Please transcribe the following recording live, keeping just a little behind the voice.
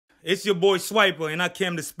It's your boy Swipa, and I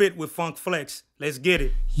came to spit with Funk Flex. Let's get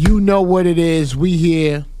it. You know what it is. We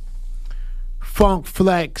here. Funk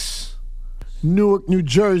Flex, Newark, New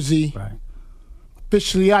Jersey. Right.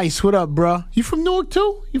 Officially Ice. What up, bro? You from Newark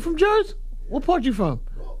too? You from Jersey? What part you from?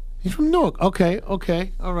 You from Newark? Okay,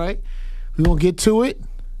 okay, all right. We gonna get to it.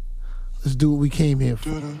 Let's do what we came here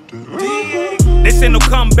for. This ain't no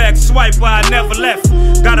comeback, Swipa, I never left.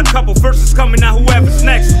 Got a couple verses coming out, whoever's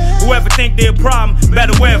next. Whoever think they a problem,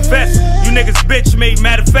 better wear a vest. You niggas bitch made,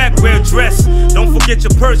 matter of fact, wear a dress. Don't forget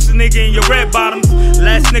your purse, nigga, and your red bottoms.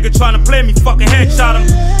 Last nigga tryna play me, fucking headshot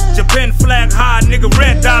him. Japan flag high, nigga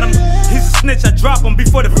red dot him. He's a snitch, I drop him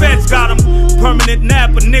before the feds got him. Permanent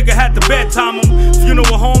nap, a nigga had to bedtime him.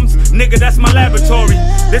 Funeral homes, nigga, that's my laboratory.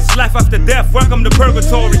 This is life after death, welcome to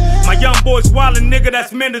purgatory. My young boys wildin', nigga,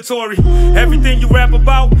 that's mandatory. Everything you rap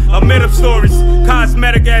about are made up stories.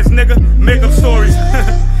 Cosmetic ass nigga, make up stories.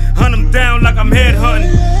 Hunt them down like I'm head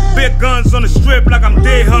hunting. Big guns on the strip like I'm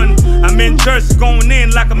day hunting. I'm in Jersey going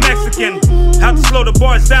in like a Mexican. Have to slow the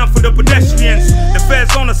bars down for the pedestrians. The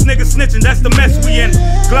feds on us, niggas snitching, that's the mess we in.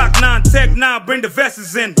 Glock 9, Tech 9, bring the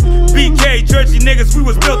vests in. BK, Jersey niggas, we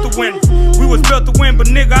was built to win. We was built to win, but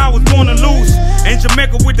nigga, I was born to lose. In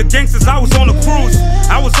Jamaica with the gangsters, I was on a cruise.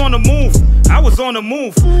 I was on the move, I was on the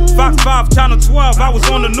move. Fox 5, Channel 12, I was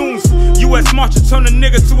on the news. US Marshal turned a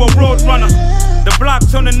nigga to a road runner. The block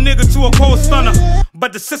turned a nigga to a cold stunner.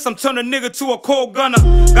 But the system turned a nigga to a cold gunner.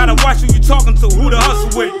 Gotta watch who you talking to, who to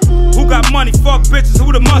hustle with. Who got money, fuck bitches,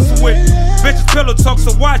 who to muscle with. Bitches pillow talk,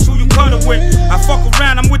 so watch who you cuddle with. I fuck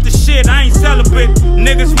around, I'm with the shit, I ain't celibate.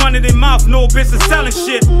 Niggas running their mouth, no business selling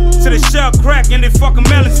shit. To the shell crack and they fucking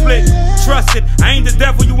melon split. Trust it, I ain't the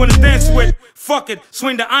devil you wanna dance with. Fuck it,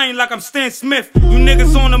 swing the iron like I'm Stan Smith. You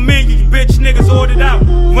niggas on the menu, you bitch niggas ordered out.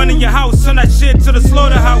 Running your house, turn that shit to the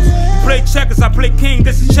slaughterhouse. You play checkers, I play king,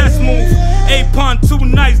 this is chess move. 8 pawn, 2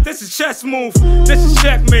 knights, this is chess move. This is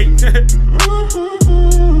checkmate.